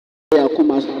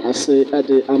kuma ase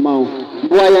ade amount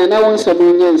boy na won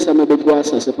samu nyen samu begu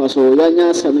asase pa so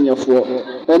yanya samu yefo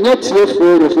enye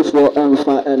tiefo refufo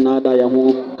amfa enada ya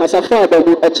ho kasafa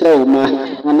abamu ekere wo ma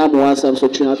anamo asam so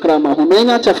twa krama ho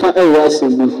menya chafa ewo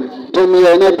asemu tumi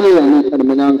ya na bi ya ni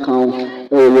admenya nkan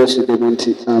ewo yesu de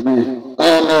monti amen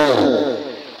amen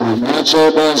amen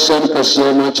choba son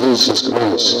kasema Jesus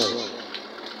Christ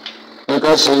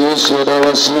akase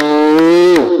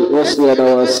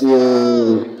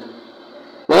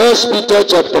First Peter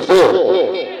chapter 4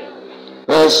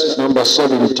 verse number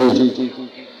 17.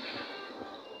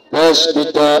 First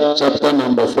Peter chapter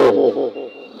number 4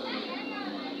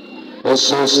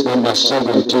 verses number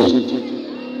 17.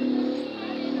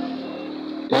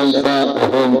 Elva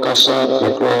ahom kasa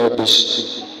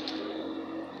akrabis.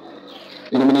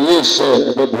 In many years,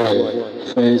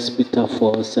 First Peter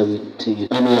 4:17.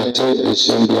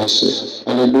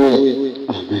 Hallelujah.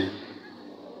 Amen.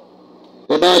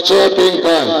 About chopping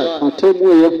time. I tell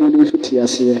you, you have money for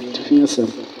tears here. To feel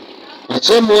some. I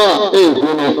tell you,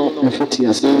 for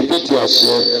tears. I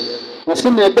see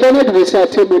my brother, we say, I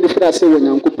tell you, for us, when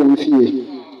I'm coupon fee.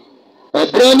 A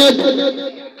brother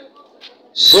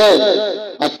said,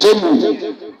 I tell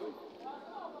you,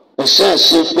 a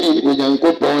sassy free with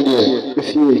Uncle Pony.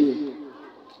 If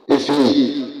you,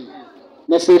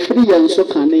 let's say free and so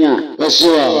can ya. That's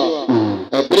all.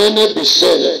 A brother be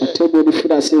said, I tell you,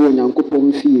 for us, when Uncle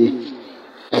Pony fee.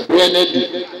 A brother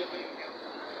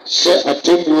said, I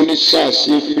tell you,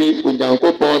 sassy free with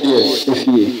Uncle Pony.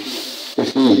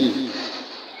 If you,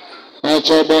 I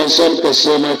try by some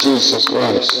person, Jesus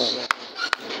Christ.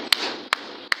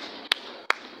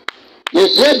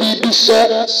 If you be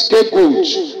said, scapegoat.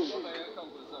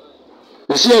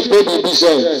 You see a baby be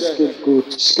said,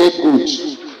 scapegoat.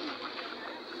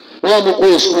 One who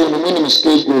goes school, the minimum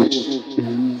scapegoat.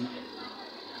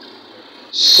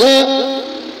 Sir,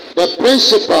 the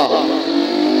principal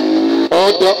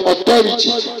or the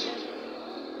authority,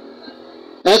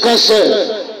 like I said,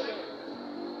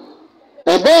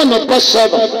 a born of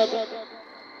person,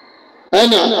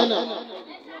 and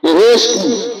the whole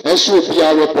school has to be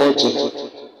our reporting.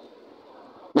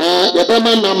 Now, the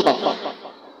Burman number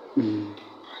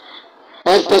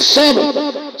after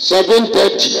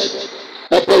 7:30,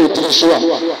 about Trishua.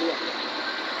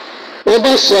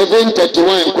 Over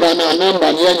 7:31, Krana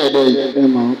number near day.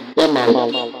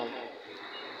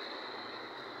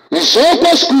 The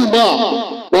so-called school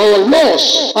now, our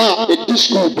laws are a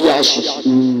school bias.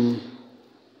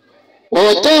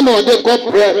 Our time they got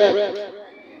prayer.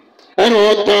 And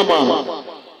what time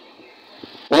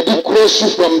I do cross you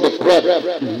from the prep.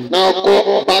 Now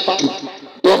go back to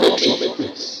dormitory.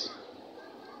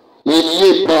 In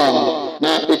ye power,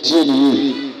 now it's in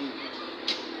ye.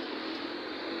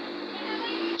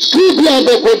 School beyond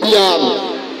the Gobian.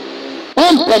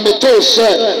 On Pameto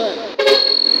said,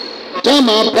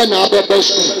 Tama Penaba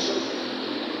School.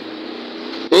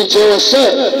 And Joe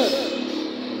said,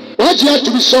 what you have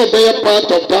to be so be a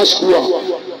part of that school?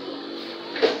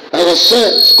 I was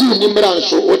said, school Nimran,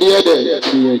 so what the other?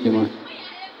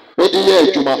 What the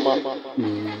year, Juma?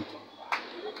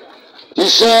 He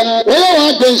said, well,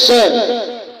 I didn't say,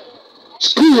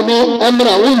 school no,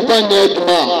 Amra won't find it,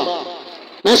 Juma.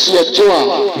 Merci,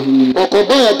 Joa.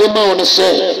 Okoboya de Mauna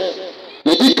said,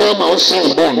 you did come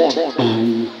outside bond.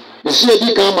 You see,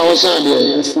 you come outside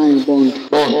here. Sign bond.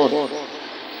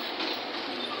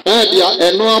 And you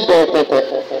are no about.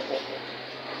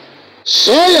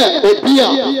 So yeah, Obia,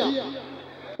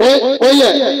 oh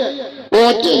yeah,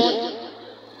 body,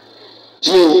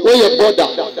 you, oh your border,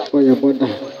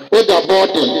 oh the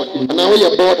body, and now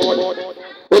your body,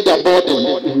 oh the body.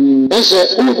 And say,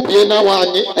 oh, be now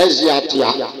one as yatia,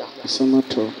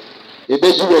 Samato. A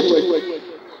baby,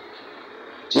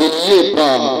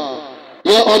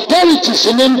 your authorities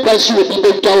in them place will be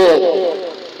the tower.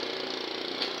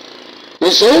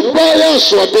 It's all by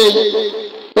us, or they.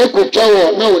 Eko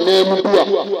chawo na onemu bua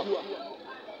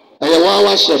ayawa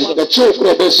wasem the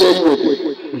chokro be say you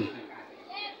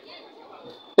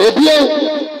ebio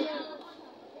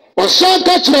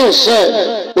osaka chiro say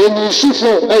onu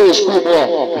sufo e school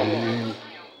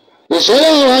mo so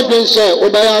ya wa den say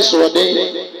obaya so den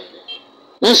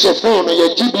na so phone no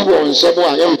ye gibi wo nsemo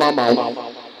a ye mpa ma wo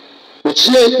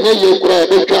ochie ne ye kura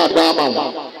e twa da ma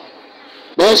wo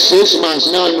no 6 months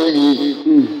na no yi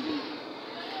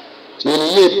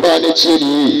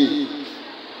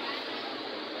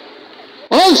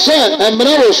also,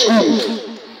 Emra school.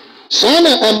 Son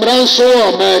Emra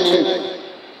so many.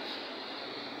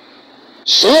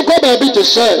 So go baby to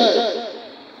say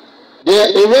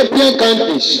the European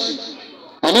countries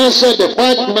and also the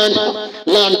 5 man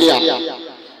land there.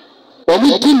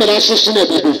 omi di meraso na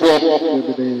before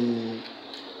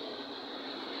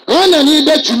Ghana ni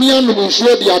da tumi anu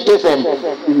nsuo di ato fam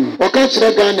o ka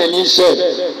kire Ghana ni se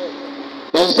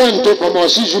dan to fam o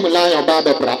si zum la ya ba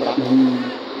be pra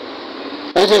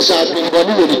sa bin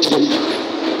boni wo ni tiri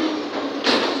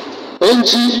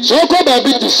enji so ko ba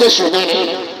bi ti se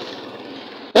sunana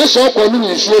eso ko nu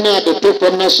nsuo na de to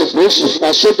fam na se process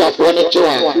asoda fo na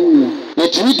chewa na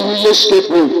tumi di ye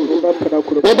scapegoat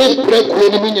o ba pra ko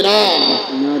ni nyina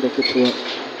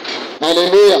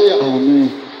hallelujah amen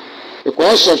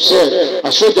because of say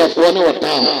asoda fo na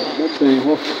wata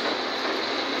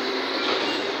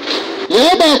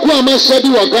ya ba ku amasadi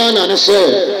wa Ghana na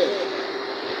say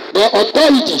the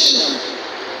authorities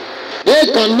they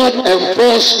cannot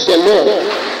enforce the law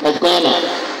of Ghana.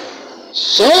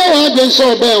 So what they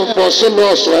say be enforce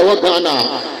law so we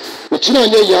Ghana. Utina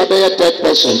nye ya be third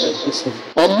person.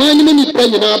 O man ni pe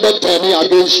nyina be turn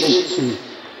against you.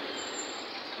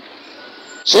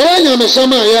 So nyame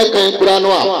sama ya kan kura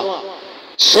no a.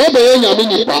 So be nyame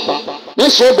nipa. Na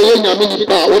so be nyame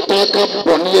nipa o ta ka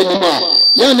boni anim a.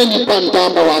 Ya na nipa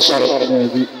ntamba wa sore.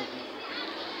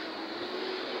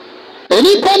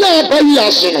 Nipa na abayi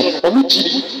ase no omu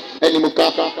tiri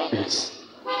animuka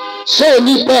so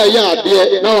nipa ya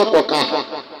ade na wakoka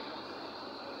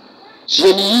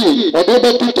jeni odo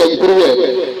betu tenkruwe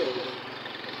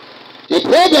the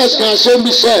brothers can say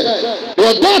me say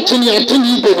your that ni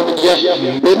antini ibe no dia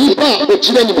nipa o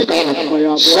tiri animuka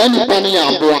no sa nipa ni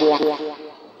aboa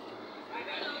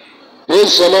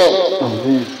praise the Lord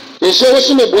amen ese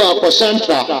wosu me bo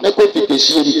akosantra na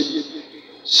kofikesi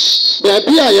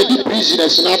baby a yedi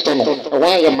prisoners na tono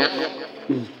wa yema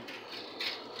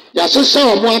ya sesa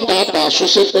o mo atata so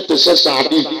se fete se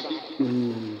sabi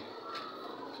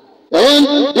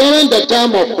during the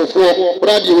time of before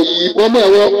brother yi wo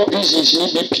mo prisons ni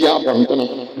bi pia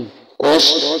bontono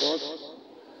cause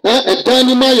na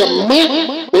edani ma yema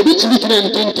obi tiri kina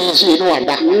ntintin si no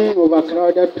ada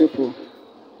overcrowded people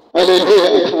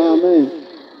hallelujah amen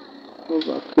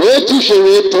we touche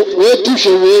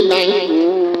we na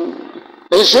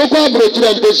eso kwa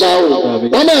brojira ndezao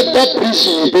wana da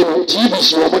prison be TV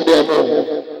si wo dem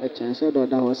a chance do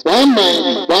da hospital one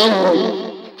man one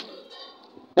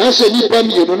na se ni pam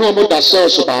you no mo da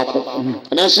cells ba ko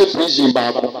na se prison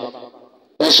ba ko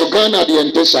eso Ghana de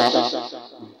entesa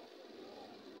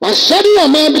wasadi wa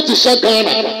ma bi ti sa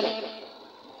Ghana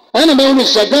ana ma wi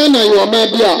sa Ghana yo ma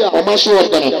bi a o ma so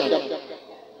odana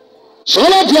so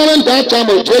la during that time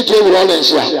of JJ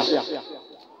Rollins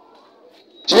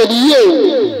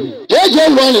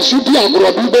JJ Rollins should be a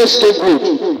Grobe scapegoat.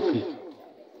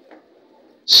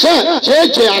 Sir,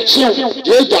 JJ Achill.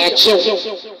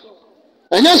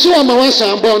 And yes, you are my one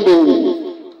son bondo.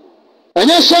 And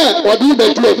yes, sir, what do you do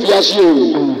if you ask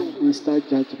you? Mr.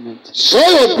 Judgement. So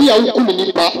you'll be a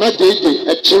woman, partner, JJ,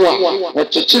 a chihuahua, or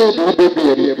chill do baby.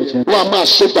 Who am I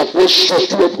so that was shot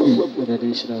to a boom?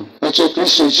 That's a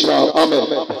Christian.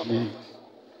 Amen.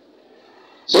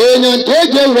 So when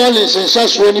JJ Rollins and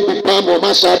such when you become or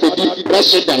massa the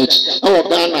president of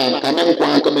Ghana, and then go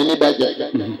and come anybody.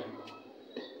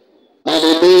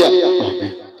 Hallelujah.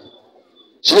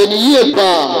 Jenny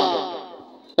Ba,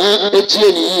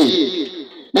 Etienne.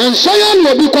 And Sayan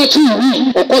will be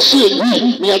catching or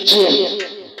possibly near Jim.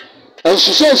 And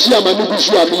she says, I'm a new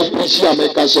issue, I mean, please, I'm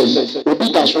a cousin, will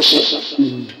be that social.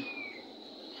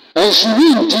 And she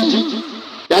will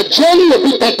that Jenny will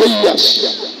be 30 years.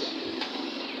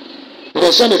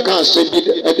 The son of can't say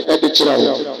at the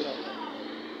child.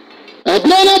 And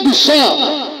Blana Bishar,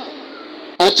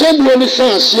 I tell you, only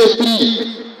son, see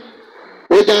free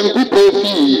with an good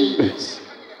fee.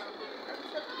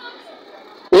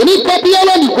 Oni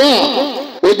papiala ni kwa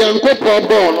ojanko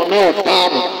problem na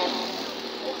otama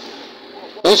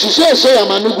ensise se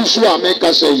amanugusu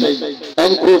ameka se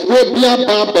enkrofo bia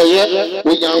ba beye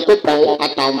ojanko pon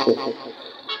atamfo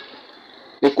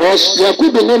because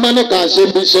yakubu no man can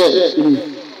say be say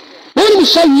when you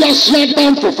say yes you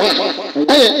atamfo fa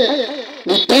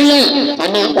ni tanya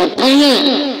ana otanya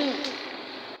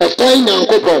etanya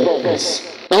nkopon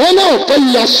na wana ofa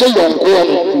ya se yonko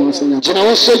no jina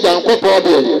wo se janko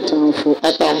problem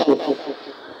atamfo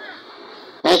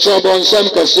acho bon sam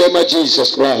ka se ma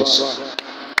Jesus Christ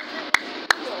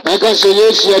aka se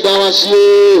yes ya dawasi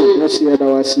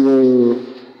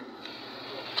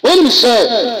when we say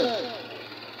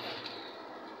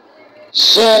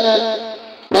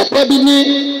papa bi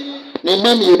ni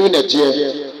mam yenu na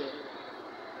tie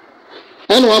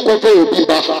enu akofo obi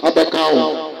ba abeka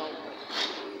ho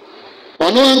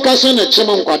ono ankasa na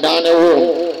chimo nkwada na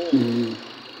wo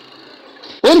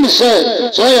when we say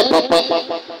so ya papa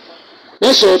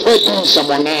na so be di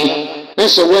samona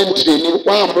ɛsɛ wɛntire ni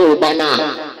wammo ɔba no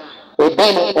a ɔba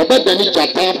no ɔbɛdani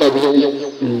gyata bɛwɛ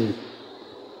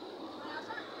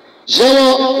yɛwɔ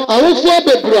awofoɔ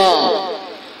bebree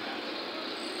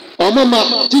a ɔmo ma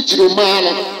titiri maa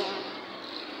no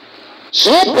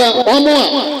sɛ ɔpɛ ɔmo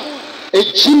a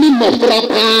egyimi mmɔfra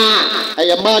paa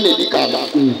ɛyɛ maa na edi ka no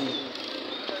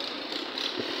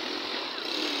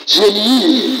tiɛ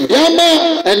yi yɛama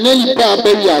ɛnɛ nipa a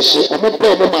bɛwi ase ɔmo pɛ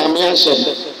ɔmo maame asɛm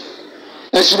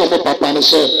ɛsi ɔmo papa no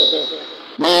sɛ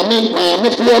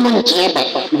maamefoɔ no ntea ba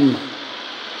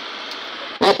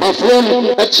papafoɔ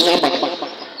no atea ba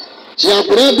ti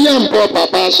akora bi ampɔ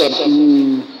papa asɛm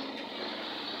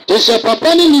te sɛ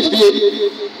papa no ni fie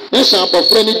ne sɛ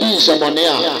abɔfra no di nsɛmɔne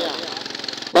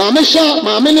a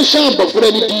maame no hyɛ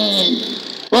abɔfra no di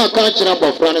na aka akyerɛ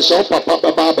abɔfra no sɛ wo papa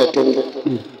bɛba abɛto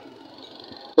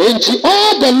enti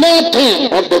all the lord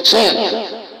time of the child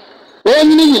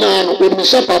ɔnyini nyinaa no ɔnim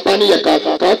sɛ papa no yɛ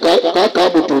kaka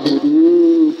abotodi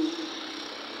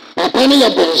papa no yɛ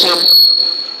bɔnsam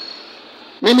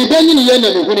memeda nyini yɛ na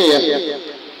mehunu yɛ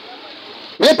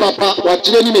me papa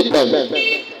wakyerɛ ni me pɛm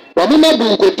wamema bu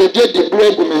nkotodwe de buru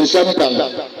agu me nsɛm pɛm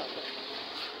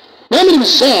na menim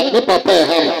sɛ me papa yɛ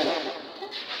ha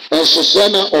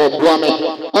ɛhyehyɛ na ɔboa me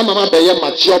ama ma bɛyɛ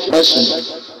mature person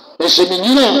ɛsɛ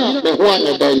menyina me ho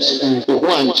anyɛ da nti me ho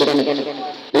ankyerɛ me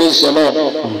praise the Lord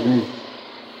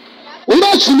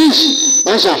wura tunis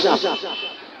masa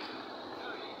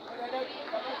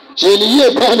tie ne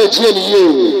yie paa na tie ne yie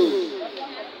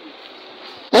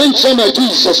o ɛnkyɛ na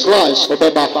Jesus Christ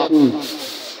ɔbɛba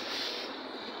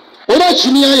wura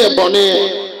tumi ayɛ bɔne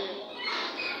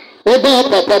woba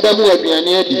papa bɛmu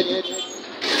aduane adi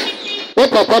wo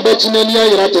papa bɛkyina ni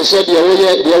ayera te sɛ deɛ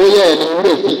woyɛ ɛne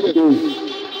wura fi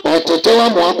ɔtete wa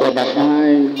mo akɔda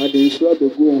ɔde nsuo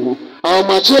abɛgu wo ho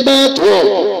ahomakye bɛyɛ toɔ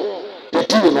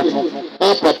tutu no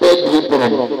a papa abie porɔ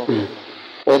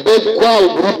ɔbɛkɔ a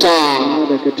oburu taa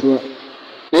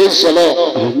praise the Lord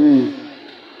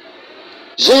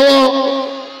yɛwɔ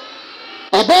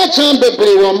abaatan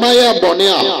bebree wɔ mmayɛ bɔne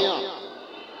a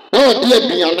na ɔde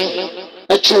aduane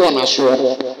akyi wɔ n'asoɔ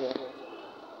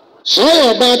sɛ ɔyɛ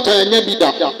ɔbaatan anya bi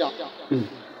da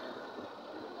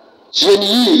tie ne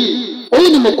yie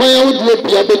oyinim kwan a wode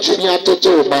obia bɛtumi atete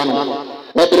wo ba no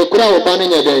wɔbere kora wo ba no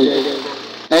nyɛ dɛ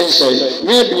ɛnsɛ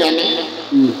nyɛ aduane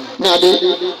na ade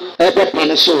ɛbɛpa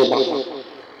ne hye wo ba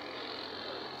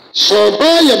sɛ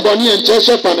ɔbaa yɛ bɔne a nkyɛ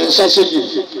sɛ fa ne nsa sɛ yi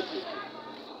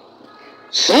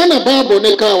saa na Bible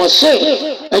ne kaa wɔ sɛ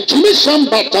atumi sam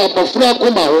bata abɔfra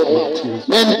akoma ho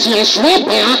na nteasoɔ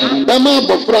baa bɛma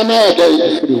abɔfra no ayɛ dɛ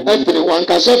afiri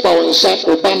wankasɛ fa wo nsa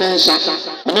wo ba ne nsa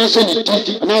anaasɛ ne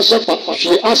ti anaasɛ fa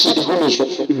hwee acid gu no so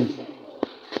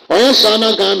ɔyɛ saa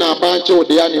na Ghana abankye wo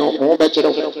deɛ ne ɔho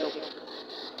bɛkyerɛ wo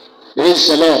praise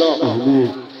the Lord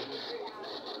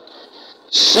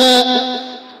sɛ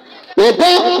wɔba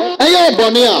ɛyɛ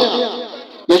bɔne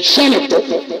a yɛtwa ne to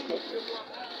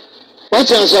what's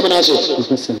answer when I say?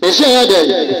 They say I did.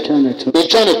 They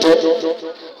try to talk.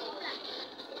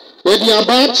 They are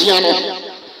about Tiano.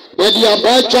 They are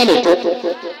about Tiano.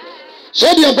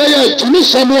 Say they are by Jimmy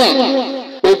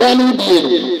Samoa. Obanu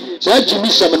Dino. Say Jimmy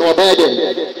Samoa by them.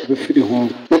 Be free home.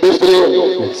 Be free.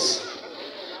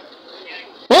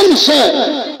 When you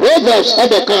say Proverbs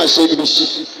other can say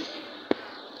this.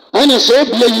 And I say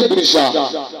be you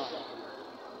Brisha.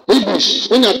 Hebrews,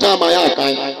 in a time I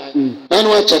can, and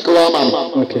what check one.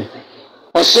 Okay.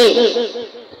 I say,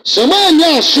 so man,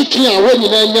 ya shooting a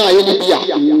wedding and ya any beer.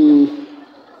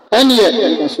 And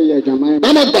yet, that's why you're Jamaica.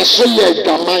 I'm not that's why you're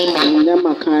Jamaica.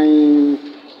 Never kind.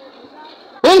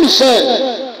 When you say,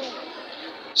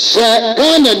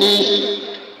 Ghana ni,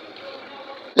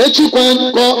 let you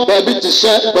go, baby, to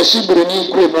say, but she bring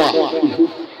in Kumo.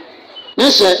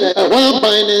 Yes, sir, a one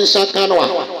buying in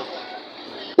Sakanoa.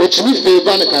 Which we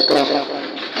favor the kakra.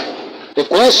 The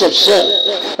course of say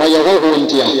by your whole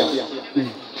India.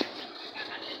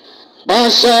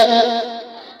 But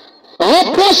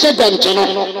our president,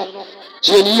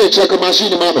 Jenny, check a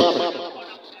machine, mamma.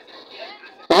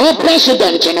 Our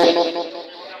president,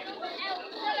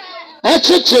 I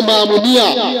check your mamunia.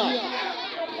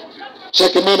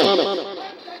 Check a mamma.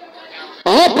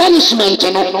 Our punishment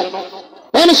or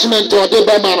the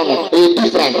man is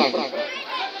different.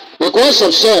 Because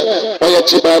of sir, by a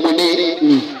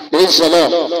Tibabuni, praise the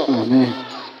Lord. Amen.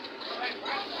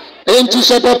 And to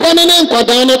say, Papa, and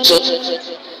Padana Church.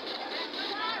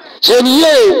 Jenny,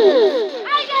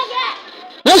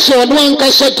 that's one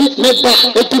cassette made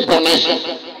back a tipone.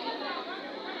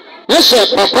 That's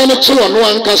Papa, and two on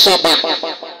one cassaba.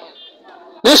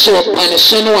 That's what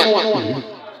punishing one.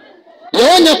 You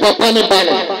want your Papa and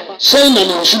Banner, saying that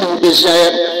you should be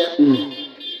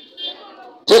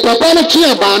The papa no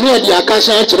tia ba no di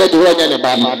akasa kyerɛ de wɔnyɛ ne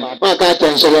ba ma ka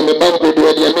tɔn sɛ wɔ me ba ko de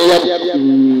wɔde me yam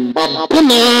ma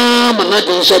puna ma na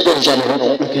de nso de nso no na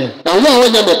wo a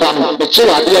wɔnyɛ me ba no me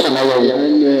kyerɛ adeɛ na na wɔwo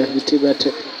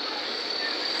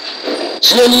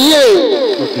tieniye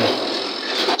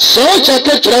sɛ ɔkyɛ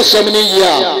kɛkyerɛ sɛm ne yi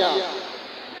a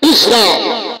Israel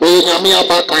wɔyɛ nyame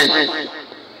abakan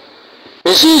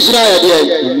ɛsi Israel deɛ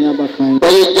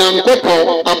wɔyɛ Nyankopɔn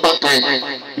abakan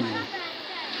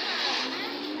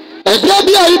ɛbia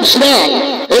bi a Israel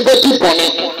ɛbɛti bɔne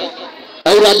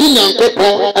Awurade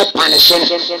Nyankopɔn ɛpanehye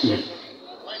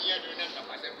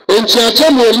no enti akyɛ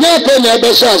mu ɔnyɛ pɛ na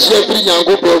ɛbɛhyɛ aseɛ firi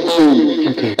Nyankopɔn bi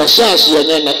ɛhyɛ aseɛ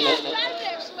nyɛ nɛ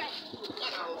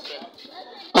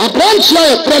aberanteɛ a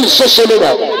yɛfrɛ no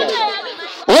Solomon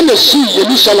ɔna sii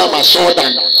Yerusalem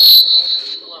asɔredan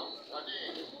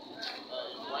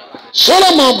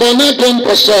Solomon bɔ n'adwene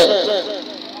mpɛ sɛ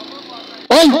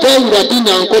ɔnka Awurade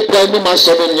Nyankopɔn anim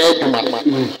asɛm nyɛ adwuma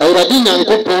Awurade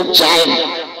Nyankopɔn gyae no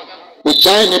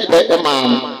ɔgyae ne pɛ maa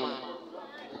no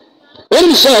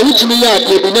ɛnim sɛ wotumi yɛ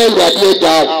adeɛ bi na Awurade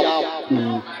agyaa wo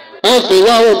afei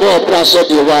wo a wobɔ ɔbra sɛ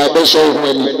deɛ wɔ a ɛbɛhyɛ wo ho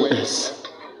ani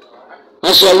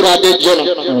asɛ Awurade gye no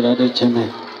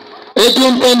ɛdi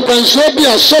mpɛmpɛnsoɔ bi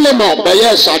a Solomon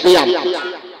bɛyɛ Sadea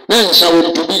na nsa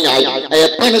wɔntumi nyae ɛyɛ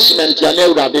punishment a na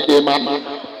Awurade de ma no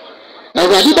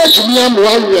Awurade bɛtumi amoa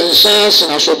awerɛ nsa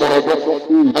asena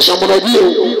asɔmmɔnɔbi o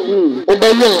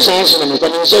wobɛwerɛ nsa asena no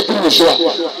fane nsa firi wo so a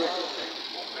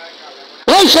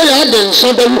wɔnhwɛ yɛ ade nsa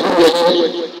bɛwohoro w'anim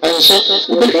nsa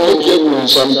wobɛhwɛ bi agu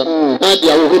nsam na ade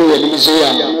a wohoro w'anim sɛ a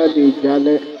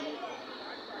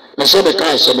na sɛ bɛka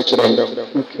asɛm kyerɛ wo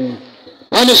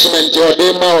punishment a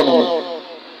ɔde ma wo no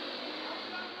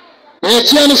na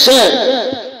ɛteɛ no sɛ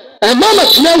ɛma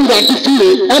matena Awurade fie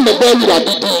ɛma bɛ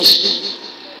Awurade din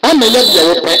ama yɛ deɛ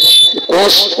wopɛ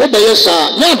because wobɛyɛ saa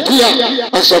nyɛ ade a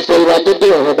asafo Awurade de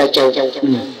wɔ hɔ bɛkyɛw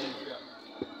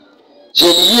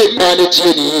tie ne yie paa ne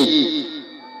tie ne yie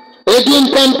ɛdi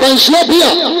mpɛmpɛnsoɔ bi a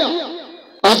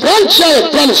aberanteɛ a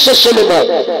yɛfrɛ no sɛ Solomon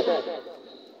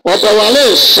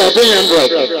ɔbɛwale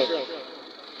 700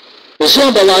 ɛsɛ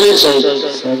ɔbɛwale sɛ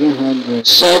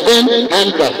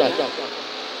 700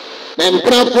 na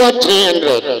mprafoɔ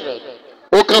 300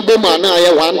 woka bom a na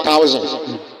ayɛ 1000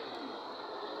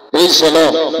 praise the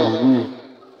Lord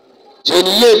tie ne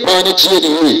yie paa ne tie ne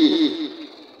yie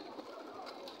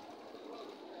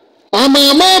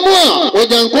amaamamu a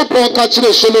Onyankopɔn ka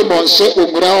kyerɛ Solomon sɛ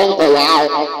owura ɔnkɔwaa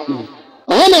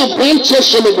ɔna aberanteɛ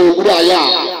Solomon owura ayɛ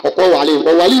a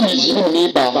ɔwale Misraimni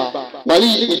baa wale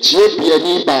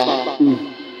Ethiopiani baa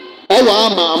ɛwɔ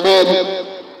amaamamu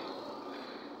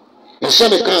ɛsɛ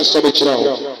meka asɛm kyerɛ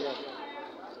wo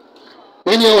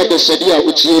ɛne ɛwɔ dɛsɛdeɛ a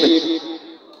wotie no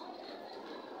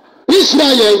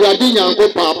Israel yɛ Awurade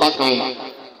Nyankopɔn abakan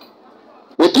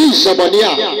odi nsɛmmɔne a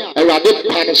Awurade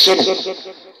panehye no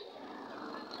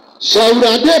sɛ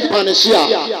Awurade panehye a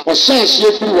ɔhyɛ aseɛ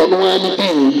firi wɔn ho ani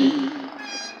bii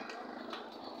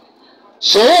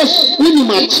sɛ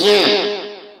wonim ateɛ a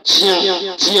tea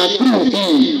firi wo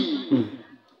bii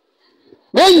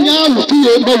wɔnyaa wo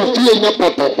fie ma wo fie nyɛ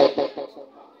pɔtɔ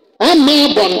ɔma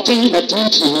abɔnten na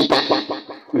tinti nipa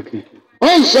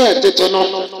ɔnsɛ tete no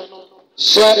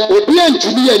sɛ obi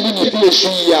antumi ani ne fie so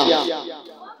yi a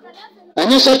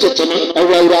ɛnyɛ sɛ tete no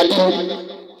ɛwɔ Awurade mu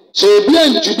sɛ obi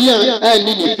antumi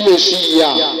ani ne fie so yi a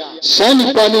saa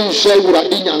nipa no nhwɛ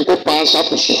Awurade Nyankopɔn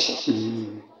asafo so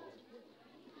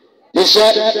de sɛ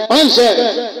ɔnsɛ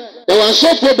ɛwɔ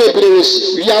asɔfoɔ bebree wɔ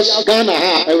Ghana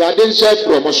ha a Awurade nsa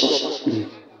afiri ɔmo so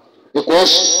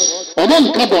because ɔmo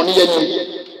nka bɔne anim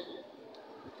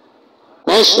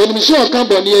because onim sɛ ɔka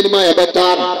bɔne anim a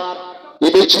yɛbɛtaa no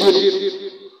yɛbɛkyiri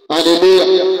no hallelujah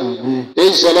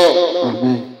praise the Lord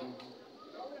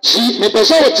si mepɛ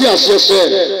sɛ wɔte aseɛ sɛ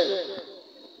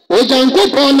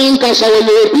Onyankopɔn nankasa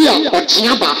wɔyɛ obi a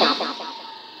ɔtea ba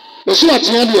ɛso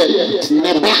ɔtea deɛ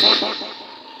ne ba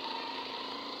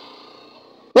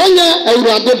wɔnyɛ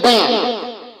Awurade ba a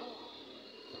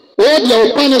wɔdeɛ wo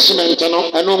punishment no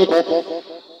ɛno nko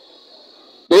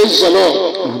praise the Lord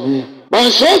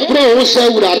banhyɛ korɔ wo sɛ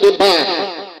Awurade ba a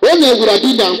wɔnyɛ Awurade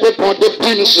Nyankopɔn de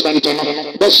punishment no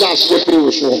bɛhyɛ aseɛ firi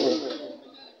wo soɔ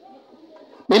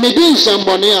memedi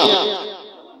nsɛmbɔne a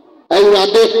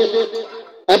Awurade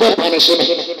ɛbɛpanehye no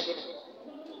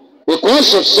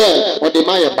because of sɛ ɔde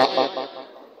ma yɛ ba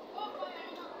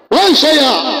wɔnhyɛ yɛ a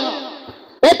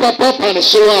wo papa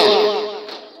panehye wo a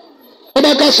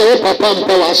wobɛka sɛ wo papa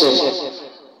mpɛ w'asɛm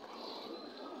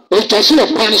ɛtwa sɛ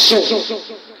ɔpanehye wo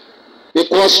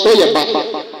because woyɛ ba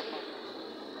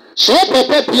sɛ wo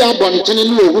papa pia abɔntene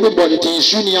ne ɔhuru bɔnten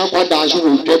su ni akwadaa so wɔ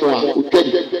otwa mu a otwa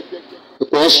mu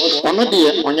because ɔno deɛ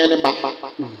ɔnyɛ ne ba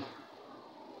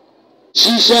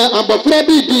She said, I'm a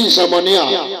flabby being someone.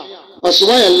 As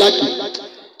why I like it.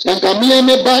 And come here,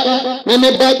 me back,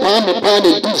 I'm a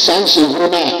party, do something.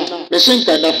 The same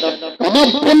kind of. I'm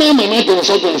not putting my neck on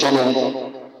something.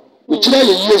 Which I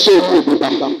use so good.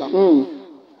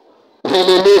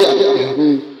 Hallelujah.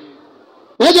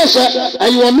 What I said, I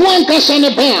want one cousin a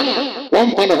bar,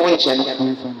 one point of one channel.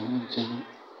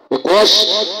 Because,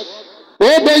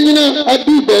 oh, Benina, I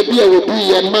do baby, I will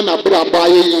be a man of Brabba,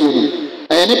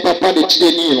 and a papa the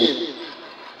Chilenian.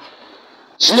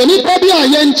 So when you probably are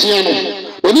Yantiano.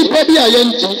 When you probably are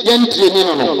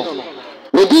Yantiano,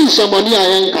 we do some money I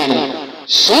ain't can.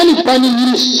 Sunny Panny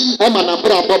news, I'm an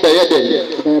abra Baba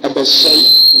Eden, and the say.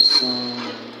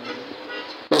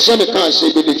 The son can't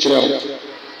say the child.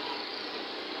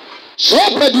 So,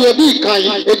 but you be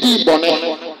kind, a deep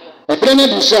bonnet. A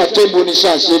planet is a table is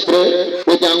a secret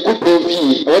with young good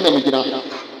profit, or the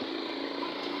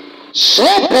so,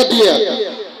 but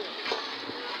dear.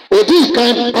 O di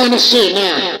kan panse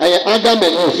na ay Adam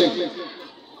and Eve.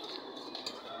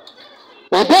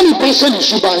 Wa bani person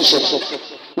subanso.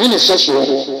 Ni seso.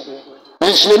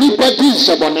 And so ni padi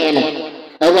saboneno.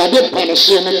 Awade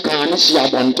panse na kan si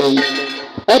abonten.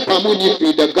 Epamu ni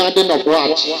fi the garden of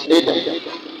wrath Eden.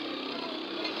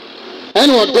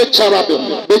 And what the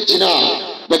cherubim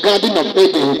betina the garden of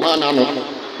Eden kwanano.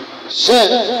 Say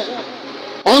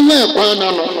only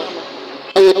kwanano.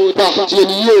 Ayo pa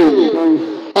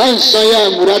you. Ansaya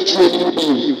muratu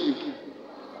ni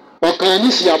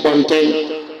wakanisi ya bonten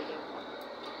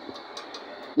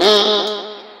na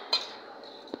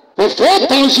for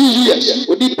 4,000 years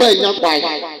odi pa nya kwai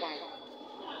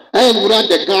and mura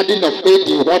the garden of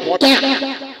Eden what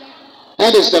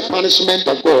that is the punishment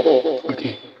of God.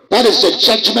 Okay. That is the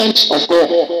judgment of God.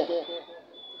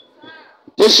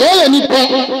 This all any pa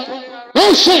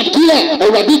no say dia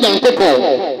awadi dan people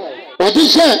what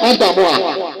is say Adam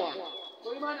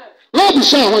Lord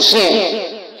shall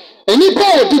say, any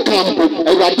power to come,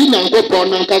 a radina and go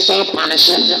upon and cassa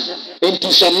panisha, and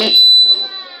to submit.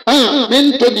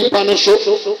 Men to the panisho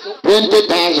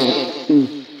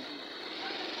 20,000.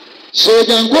 So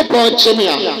then go upon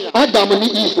Chemia, Adam and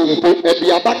Eve will put at the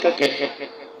abacake.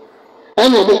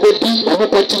 And we will go deep on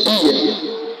what to be.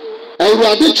 I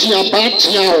will get you a bad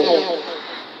child.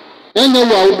 And you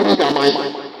will bring a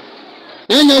mind.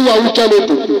 And you will tell it.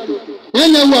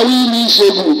 Yanya wa wi ni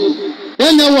segu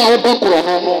yanya wa obokro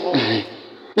no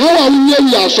na wa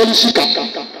wi ya solisika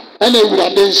ana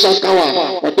ewurade nsanka wa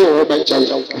ode wo ba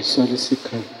chawo solisika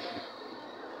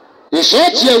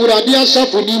isoti ewurade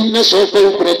asafu ni na so fa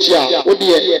ukrechi a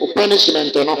ode o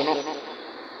punishment no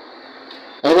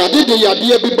ewurade de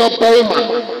yade bi babawo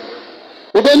ma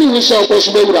obeni wi so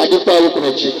okoso ewurade fa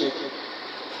ukrechi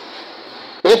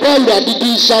o ba ewurade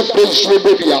di sa praise wo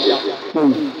bebia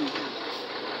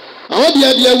I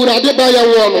dear dear would have by a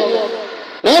wall.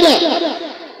 Rather,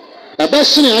 the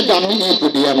best thing I done me to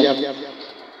the other.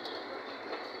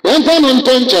 One time on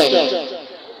Toncha,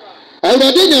 I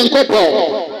didn't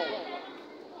couple.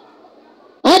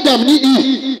 Adam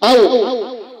Eve,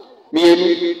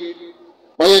 me,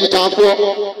 my entire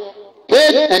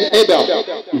Cain and Abel.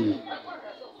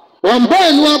 One boy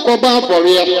and one go back for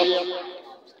real.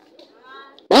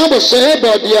 Bible say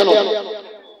about the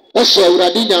Ose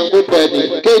uradi nyango pedi,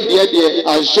 ke die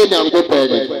aso nyango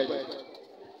pedi.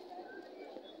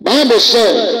 Bible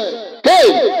say,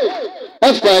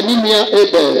 efa ni mia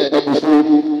ebe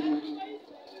ebufu.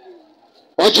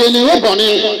 Ojeni we boni.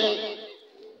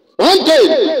 One day,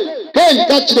 Cain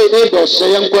catch the ebe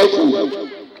say yankwafu.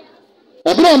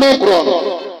 Abro mo kro.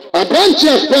 A branch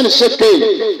of friend say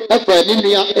efa ni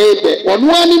mia ebe.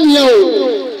 Onwa ni mia o.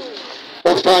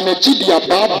 Ofa na chidi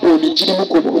ababo ni chidi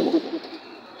mukobo.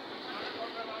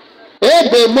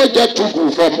 Ebe moja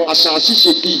tugu from asasi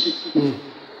seki.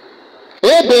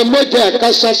 Ebe moja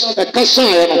kasa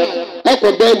eno.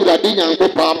 Eko be uradi nyango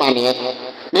pa amane.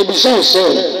 Maybe so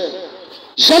say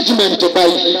judgment by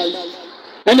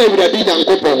ene uradi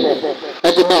nyango pa.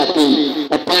 Ede ma pe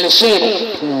a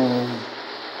punishment.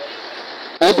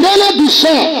 Abrana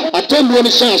bisa atembo ni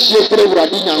sa sie pre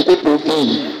uradi nyango pa pe.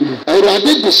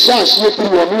 Uradi bisa sie pre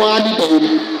wonu ani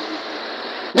de.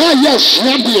 Na yes,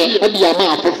 Nadia, and the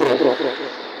amount of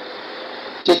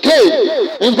the cave,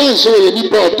 and then so you need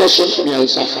power to son me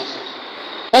as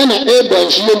and able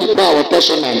to use power to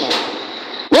son.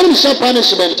 When we say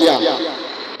punishment here,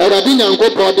 Radina and go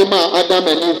for the man Adam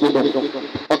and Eve.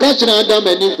 Occasion Adam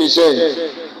and Eve say,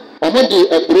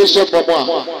 Omodi a pressure for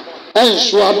one, and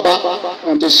swab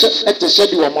and the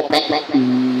said you are my papa.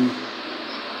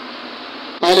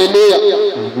 Hallelujah.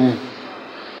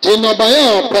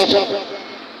 Tinobaya or papa.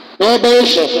 No,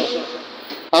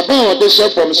 About the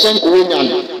shop from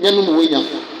Sankuina, Yanuina.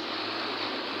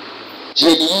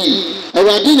 Jenny, a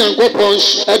Radina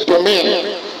Gopons at Domain,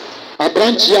 a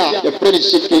branch ya, the French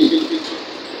city.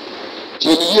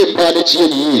 Jenny, Paddy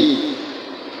Jenny.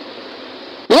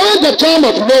 When the time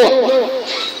of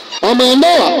Noah,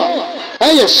 Noah,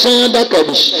 I have seen that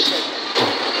cabbage.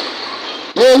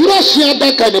 The Russia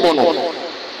that Cadimono,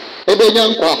 a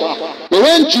Benyanqua, the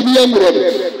one Julian Road,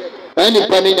 and the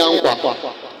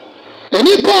Paninanqua. And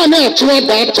if I know to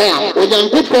that time, when young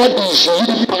people do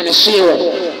Panisero,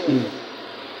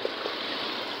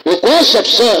 because of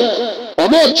Sir, or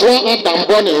more draw at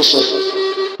Dambonis,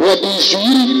 where these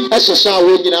as a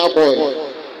sour in our boy.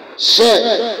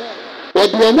 Sir,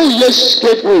 what do I know? Yes,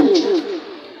 scapegoat.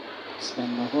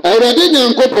 I read in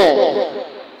young couple,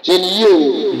 Jenny,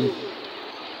 you.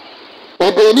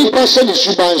 Or the only person is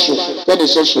Subanso, that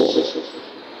is also.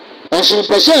 And so,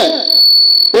 per se,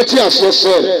 what you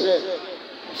said.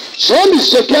 So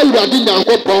Mr. Kelly did not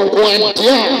go on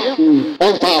dear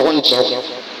on fire one child.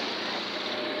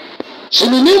 She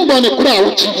knew one a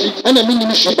crowd and a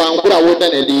ministry bank would have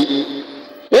done a day.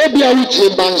 Maybe I would say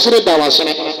Bansre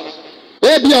Dawasan.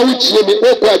 Maybe I would say the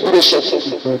Oka Bishop.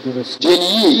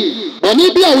 Jenny, but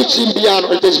maybe I would see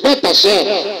beyond it is better, sir.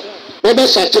 Whether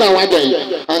Satra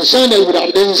Wagay and Sunday would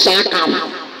have been Sakam.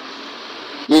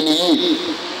 Jenny,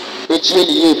 it's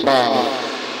Jenny power.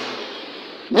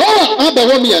 Noah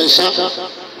Abahomi and Sam,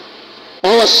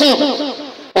 our son,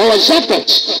 our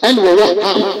Japhet, and we were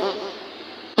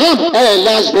Ham, a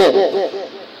last born.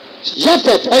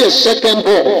 Japhet, a second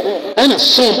born, and a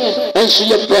son, and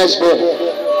she a first born.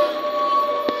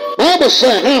 Bible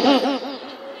said,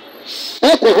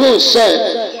 Echo said,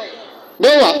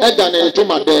 Noah Edan and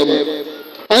Tumadem,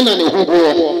 and an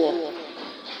Hugo.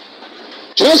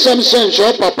 Just some sense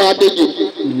your papa did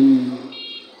you.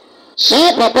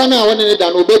 Sa papa na woni da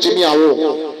no betimi awo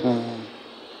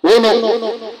wono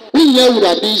winya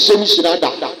wurade nsem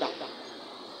shirada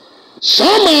sa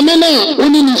maame na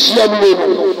woni ni siamu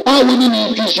no a woni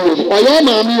ni twiso oyo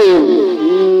maame o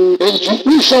enju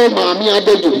usho maame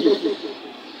abedu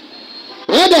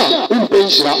rada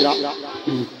umpenshira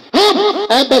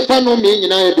ebe fa no me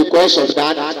nyina because of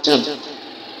that time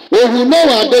ohu no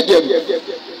wa adegem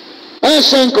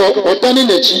esenko otani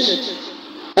nachi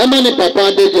Emani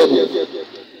papa degem.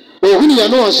 Ohuni ya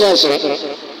no ansasra.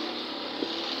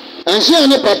 Ansi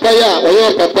ane papa ya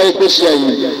oyo papa ikosia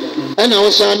yi. Ena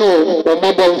osa no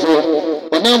omabonfo.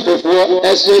 Onamfofo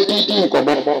SADD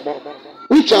nkomo.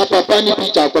 Ucha papa ni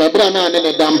Peter kwabra na ane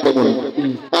ne dampo no.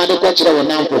 Ade ko kire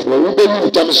onamfofo. Ubelu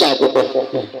utam sa akoko.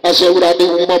 Ase urade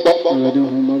humabo.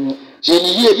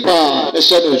 Jeni ye pa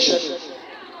esedosu.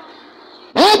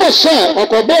 Bible said,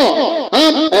 Okobo,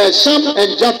 Sam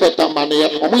and Japhet Amania,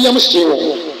 Omuyam Steel,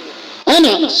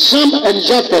 Anna, Sam and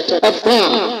Japhet,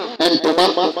 Ephraim, and Toma,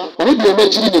 Omubi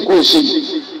Ometri Nikosi,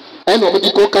 and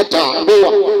Omidiko Kata,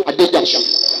 Noah, Adedash.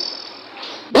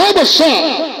 Bible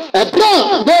said, a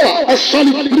brown Noah, a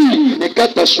solid tree, the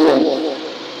Kata Swan,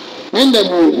 in the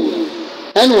moon,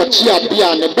 and what she had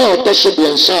been about Toshabi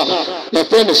and Sam, the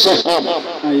friend of Saham.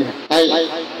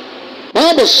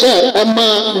 Bible said,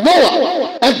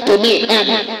 Noah, after me, the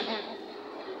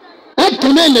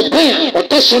bear, or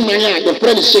Tassamaya, the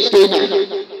friend Sekina.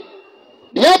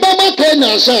 The Abama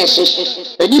Kena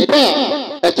says, and you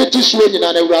buy a 50 swing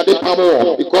and a rather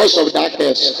power because of that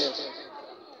case.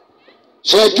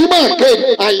 So Juma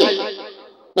came iron.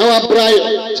 Now I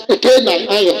bright a cane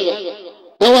iron.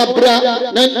 Now I brought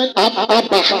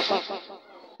Abba.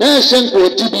 Now send for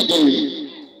TBD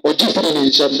or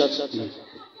different.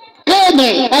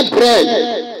 Kene abred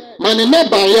mane na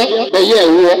baye baye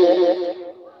wo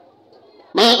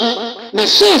na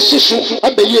sasisu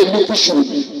abaye nufusu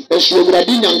esu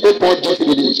ewurade nyankopon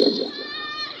definition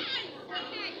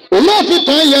olafi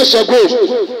 10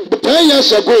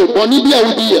 years ago boni bia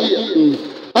wudi ya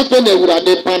afa na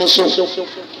ewurade pan so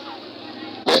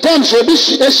atam so bi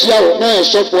esia wo na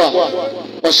esofo a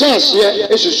osase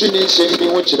esusu ni nsem bi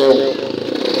ho kire wo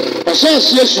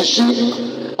osase esusu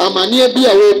amania bi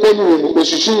a wo konu wo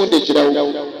osusu de kire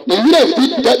wo na wura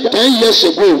fit 10 years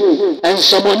ago and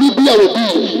somebody bi a wo bi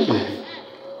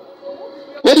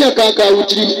wodi akaka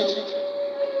wutiri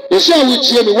esi a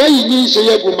wutie ni wayi ni se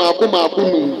yegu maako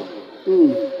nu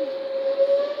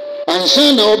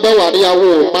ansa na obaware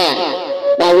awo ma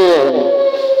wawo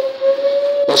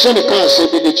oso ne kan se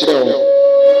bi de kire wo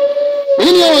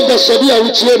ni o da sabi a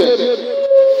wutie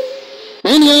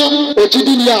ni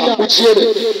otidi ni a wutie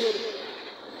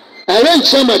arrange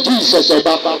some Jesus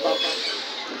oba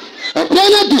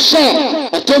apana du sa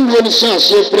atemwo ni sa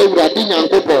se frewura di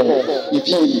nyankopon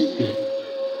ifi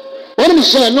woni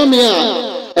se no me a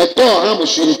eto ham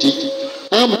sunti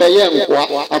ham beye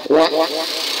nkwa akwa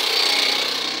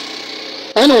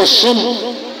ana osom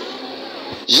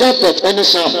Japhet ene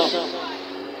sam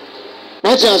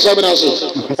Mati asabina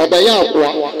so obeye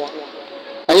akwa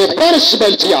aye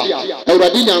punishment ya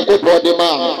awurade nyankopɔ de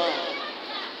ma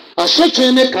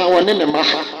asotwe ne ka wone ne ma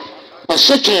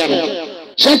asotwe ne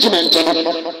judgement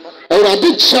no awurade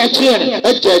kyakye ne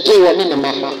agyaje wone ne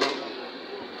ma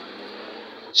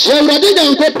sɛ awurade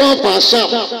nyankopɔ fa asam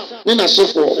ne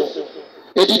nasefo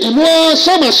edidimu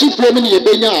sama sifo mu ne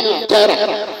yebenya tara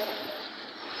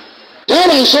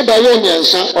nso ba wo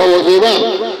nyansa ɔwɔ hewa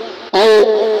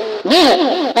ɔwɔ no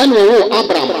ɛna ɔwɔ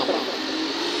Abraham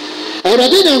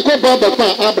awurade nyankopɔ bɛfa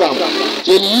Abraham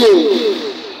yɛniye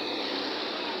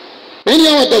many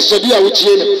of the study a which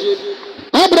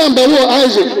Abraham bɛwɔ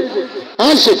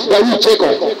Isaac bɛwɔ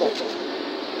Jacob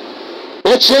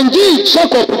ɔkyɛngye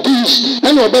Jacob dis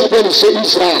ɛna ɔbɛfrɛ no sɛ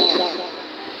Israel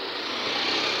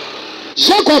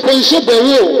Jacob nso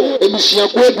bɛwɔ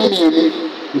ebusuakuo dumienu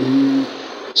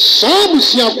saa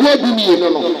ebusuakuo dumienu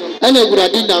no ɛna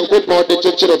awurade nyankopɔn de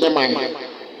kyekyere ne man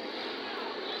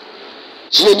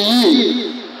yɛniye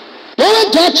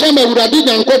wɔn gya kyɛm awurade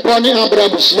nyankopɔn ne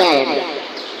Abraham hyia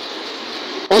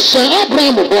ɔsɛ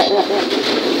Abraham bɔ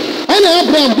ɛna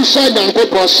Abraham bisa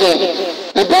nyankopɔn sɛ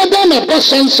ɛbɛda na bɔ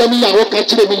sansɛm yi a wɔka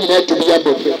kyerɛ me nyinaa to bi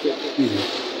abɔ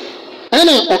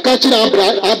ɛna ɔka kyerɛ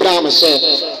Abraham sɛ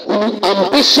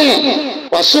ampa sɛ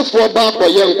wasefoɔ ba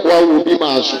akɔyɛ nkoa wɔ bi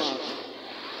maa so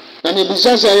na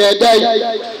nebisa sɛ yɛda yi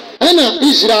ɛna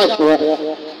Israelfoɔ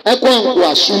ɛkɔ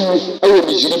nkoaso mu ɛwɔ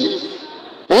Misiri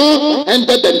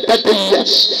 130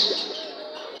 years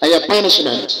ɛyɛ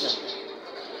punishment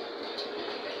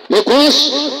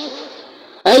because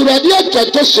awurade atwa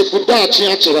Joseph daakye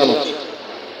akyerɛ no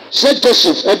sɛ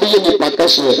Joseph ɛbɛyɛ nipa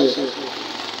kɛseɛ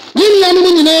ne nuanom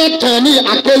nyinaa tane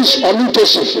against ɔno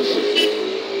Joseph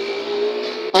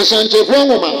asantefoɔ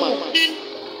nwoma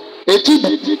eti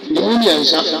ne mu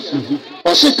mmiɛnsa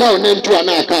ɔse ka wo nantu a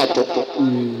na aka ato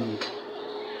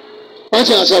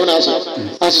wɔte asɛm no ase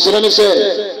asesere ne sɛ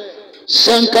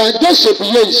sɛnka Joseph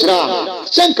yɛ Israel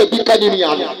sɛnka bi ka ne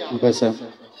nuanom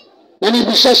na ne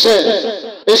bisa sɛ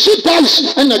esi dance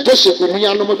ɛna Joseph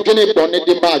nuanom dwene bɔne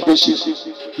de maa Joseph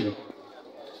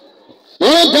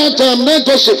wɔn that time na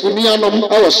Joseph nuanom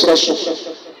ɛwɔ serɛ so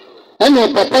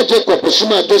ɛna papa Jacob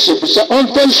soma Joseph sɛ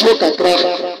ɔmfa nsuo kakra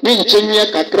ne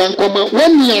nkyɛnwea kakra nkɔma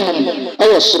wɔn nuanom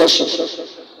ɛwɔ serɛ so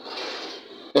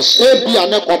ɛsɛ bi a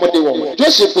ne kɔm de wɔn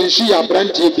Joseph nsu yɛ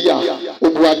aberanteɛ bi a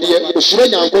obuadeɛ osuro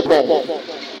nyankopɔn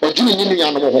ɔdwene ne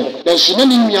nuanom ho na nsuma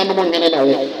ne nuanom nwene na ho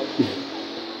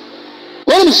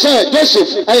wɔn sɛ Joseph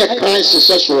ɛyɛ Christ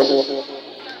sɛsoɔ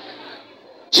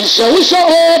ti sɛ wosɛ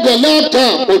all the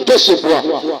lifetime of Joseph a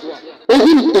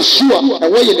ohun esu a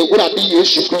ɛwɔ yɛ ne wurade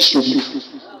Yesu Kristo bi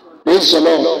praise the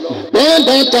Lord wɔn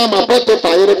that time abɔto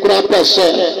fayere kura pɛ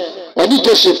sɛ ɔne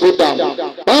Joseph da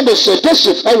Bible sɛ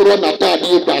Joseph ɛworɔ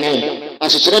n'ataadeɛ gbane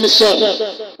asekyerɛ ne sɛ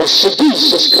ɔsɛ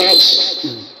Jesus Christ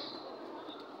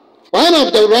one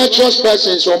of the righteous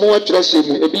persons wɔn wɔ twerɛ sɛ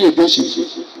mu ebi yɛ Joseph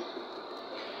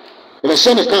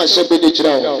ɛsɛ ne kan sɛ bɛde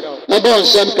kyerɛ wo ɛbɔ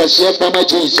nsɛm kɛseɛ pama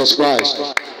Jesus Christ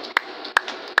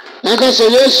nka sɛ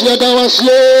Yesu ɛda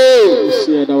waseɛ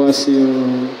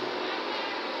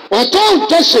wɔtɔn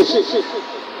Joseph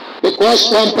because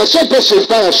wɔmpɛ sɛ Joseph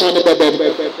ba ɛsɔ ne bɛbɛm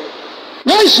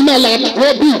na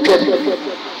Ismaelatoɔ bi ntwam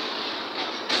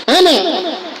ɛna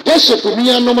Joseph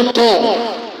nuanom tɔn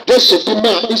Joseph bi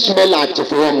ma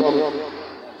Ismaelatofoɔ no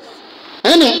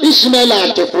ɛna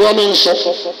Ismaelatofoɔ no nso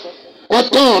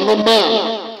wɔtɔn no ma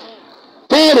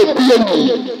Pharaoh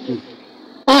piani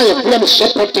a yɛfrɛ no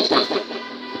sɛ Potiphar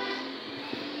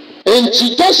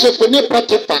enti Joseph ne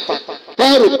Potiphar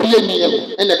Pharaoh piani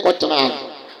ɛna kɔtena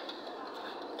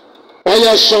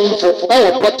ɔyɛ somfo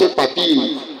ɛwɔ Potiphar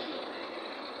fie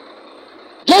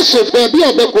Joseph baabi a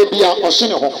ɔbɛkɔ bi a ɔso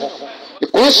ne hɔ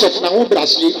because of na wo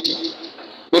braseɛ nti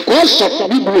because of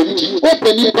Biblia nti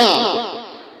ɔpɛ nipa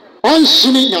a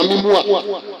ɔnsene nyame mu a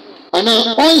ana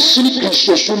ɔnsene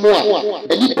Kristo mu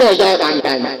a nipa ɔyɛ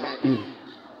arandan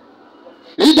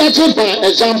leadership by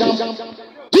example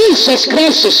Jesus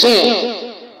Christ sɛ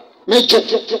mɛgye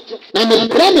na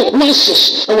mepra me ho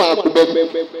ases ɛwɔ akoma mu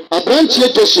aberanteɛ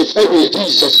Joseph ɛwɔ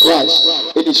Jesus Christ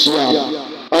ɛde hyia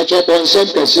ɔkyɛ bɔnsɛm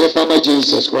kɛseɛ pama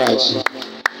Jesus Christ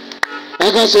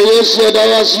aka sɛ Yesu ɛda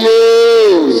waseɛ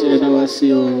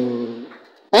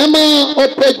ɛma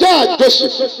ɔpɛgya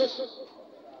Joseph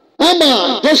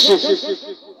ɛma Joseph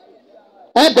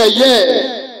ɛbɛyɛ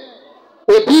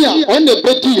obi a ɔne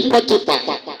bɛdi Potiphar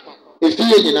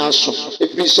efie nyinaa so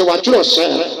efiri sɛ watwerɛ sɛ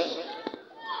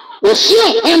osi a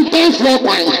ɛmpɛnfoɔ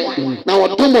kwan na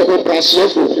wɔdom ho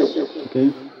brasiefo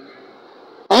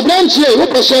abrantie wo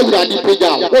pese awurade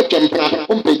pagya wo twempra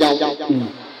wo mpagya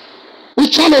wo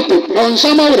chaloto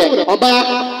onsama wure oba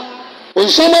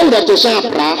onsama wure to sa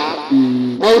pra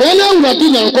na wure na awurade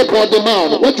nyankopɔ de ma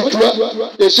wo watutua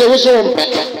ese wo so mpa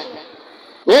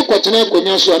wo kɔtena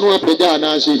konya so anu apagya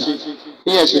na ase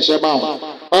yes we sheba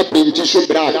up in tissue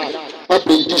black up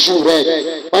in tissue red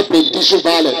up in tissue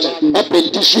violet up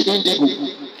in tissue indigo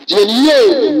jeniye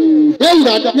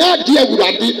ewurade ya di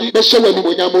awurade be shewa ni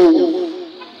monyamo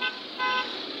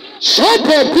so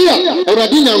bia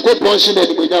awurade nyankopɔn se na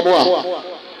ni monyamo a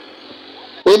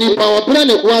oni pa obra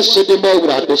ne kwa se de ma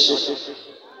awurade se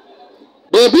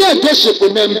bebi a Joseph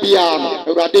nam bia no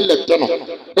awurade lefte no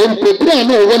empebra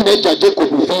no wo na agya Jacob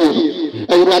fie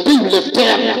awurade lefte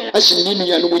asi ni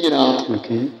nua no nyina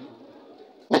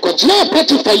okotina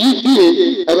Potiphar yi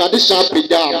bie awurade sa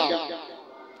peda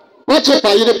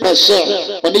Potiphar yi pese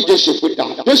oni Joseph da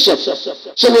Joseph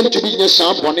so won't be nya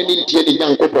sa bone ni ntie ni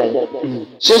nyankopɔn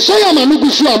se so ya ma no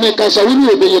gusu ameka sa woni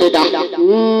obeyere da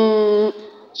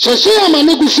Sese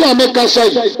amane gusu ameka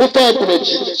sai wo fa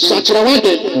kunachi sachira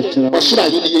wade osura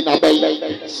yini na bai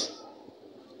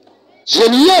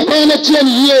Jeniye pa na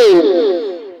tieni ye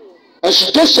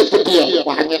asu Joseph dia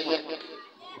wanye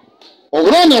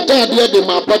Owura na ta dia de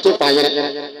ma Potiphar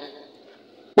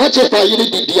yire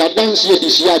di dia dance ye di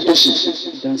sia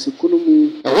Joseph dance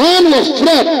kunumu one of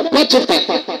Fred Potiphar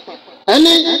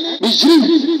ani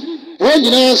bijiri when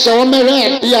you know so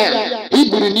many dear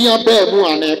people in your bed who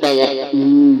are never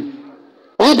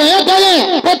or by a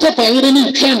day, Potiphar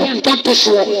in channel,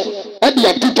 Tanoso, and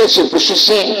the Tanoso for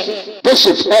say,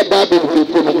 Joseph, Bible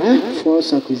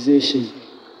false accusation.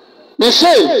 They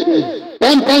say,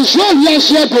 when Panson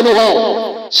Yasia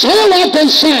Bono, so I can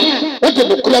say, what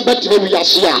the club at the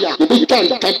Yasia, you become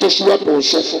Tanoso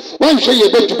also. One say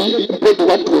you bet to be important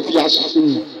one to Yas.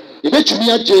 You bet to be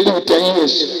a jail 10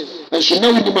 years. And she know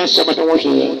you must have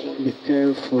be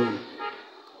careful.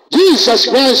 Jesus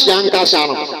Christ, young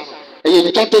Casano, and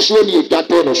you got to show you that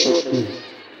Tanoso.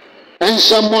 And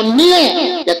someone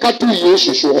near the Catu years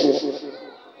or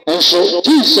and so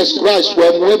Jesus Christ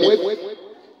were moving.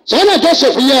 Sana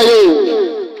Joseph here,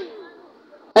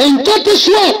 and got to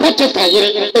show Potiphar,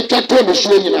 a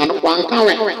Tanoso in one car.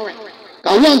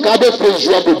 Kawan Kabe Prince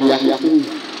Rabubia.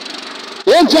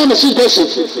 One time I see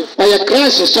Joseph by a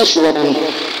crisis such woman.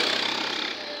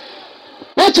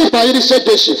 Potiphar yiri se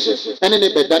Joseph ene ne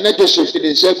beda na Joseph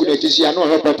de nse gu na tisi ano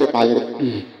ho Potiphar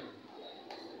yiri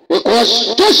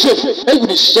because Joseph e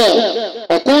gu say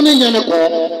okon ne nyane ko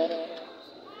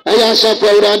aya safa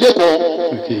urade ko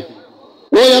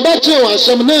wo ya ba che wa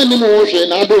sam na ni mo hwe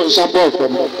na do nsapo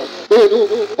fam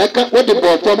e ka wo de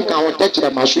bo fam ka wo tachira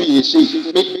maso yesi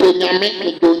mi do nyame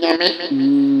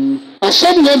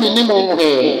asam ya mi ni mo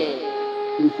hwe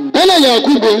Ela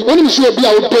Yakubu, oni msu obi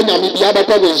a wo nyame bia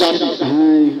abata wo zambi.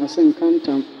 Ai,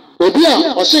 asenkantam. Obi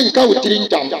a osenka wo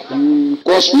tirintam.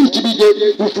 Ko spirit bi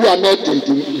de bufu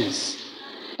anatuntum. Yes.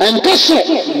 Enka so,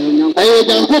 ayo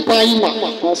danko paima.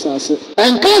 Pasase.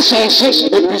 Enka so,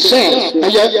 ebise,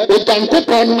 ayo danko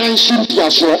pa nan suntia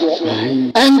so.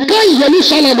 Enka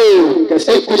Jerusalem o,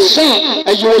 ebise,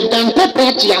 ayo danko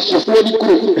pa ti asofo ni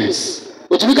kuro. Yes.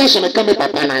 Otibika so me kame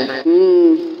papa nan.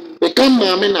 E kam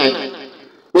maame nan.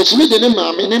 What's me the name,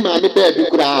 baby,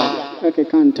 could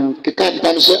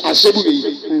can't say a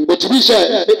sebu. But we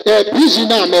say a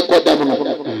prisoner make what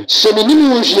them. So many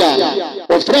moons here,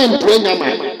 or friend playing a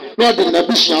man, not in the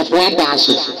bush of one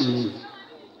dances.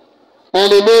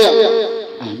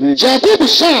 Hallelujah. Jacob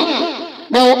saw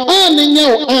now earning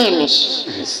your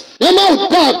arms. No more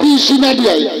papi, she not be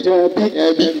a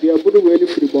good way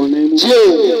for the bonnet.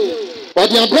 But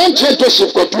the branch of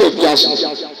Joseph got 12 years.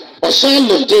 Or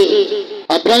son of day.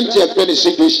 A branch of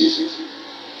Joseph.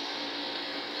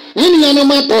 In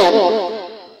Yanamato,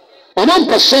 among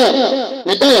Passer,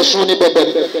 the day of Sony Bebe.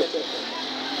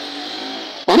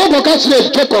 Among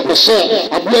Catholic Jacob Passer,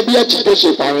 a Blabia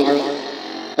Joseph,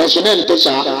 as an end to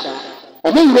Sa.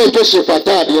 Among Ray Joseph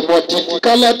Atadi, a more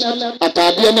colored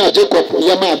Atadiana Jacob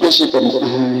Yama Bishop,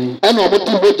 and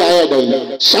Omotu died.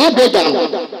 Sabodan,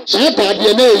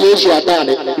 Satadiana Yosua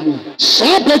Dani,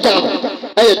 Sabodan.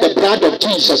 The blood of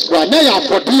Jesus Christ. Now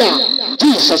for dear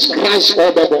Jesus Christ,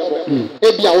 oh baby,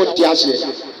 maybe I won't ask you.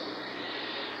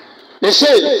 They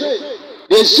say,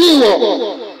 they see what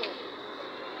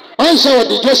answer what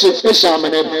the Joseph is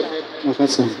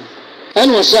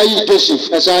and was say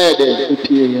Joseph as I had.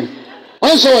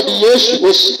 Also what the Yesu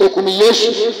was Okumi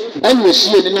Yesu and we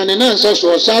see it in an answer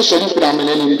so sorry for a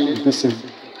minute.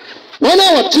 When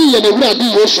I was tea and the blood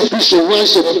Yesu so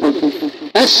once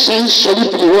as sans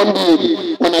solid one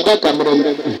day. Wanada kamera.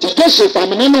 Joseph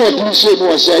amena no odi se mu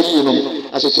wasa yi no.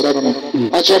 Asesera no.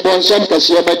 Acho bonsam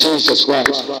kase ba Jesus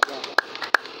Christ.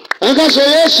 Anka so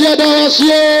Yesu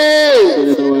adawasio.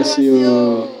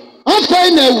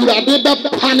 After na Awurade ba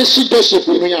punish Joseph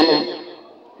nuya no.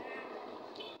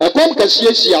 Akom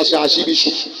kase si asase bi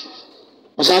so.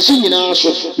 Asase nyina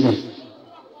so.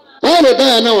 Paulo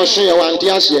da na wo so ye wante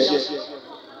ase.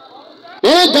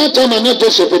 Don't that time and not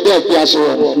Joseph there piaso.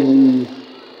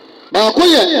 Ba ko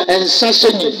ye ensa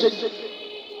senyi.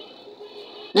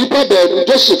 Nipa be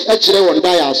Joseph akire won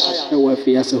da ya so. E wa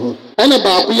fiase ho. Ana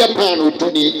ba ko ye pan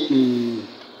oduni.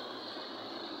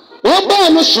 Wo ba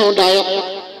no so da ya.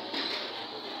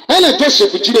 Ana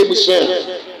Joseph kire mu se.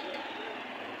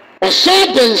 O sa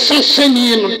den sa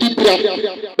senyi no dibra.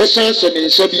 Be san se ne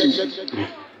nsa bi.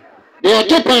 Ni o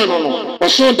to pan no. O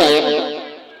so da ya.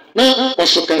 Na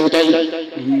osukantai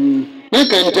na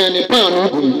kantai ne pa no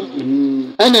gu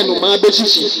ana no ma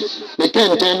besisi ne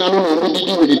kantai na no no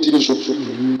didi we tiri so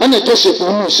ana Joseph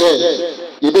hu se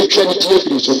ye be twa ni tie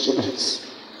firi so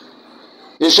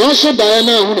so da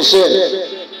na hu se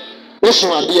osu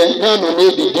ade na no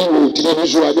na didi we tiri ni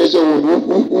so ade se wo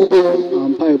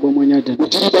ampa e bomonya de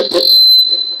tiri ba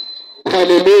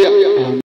hallelujah.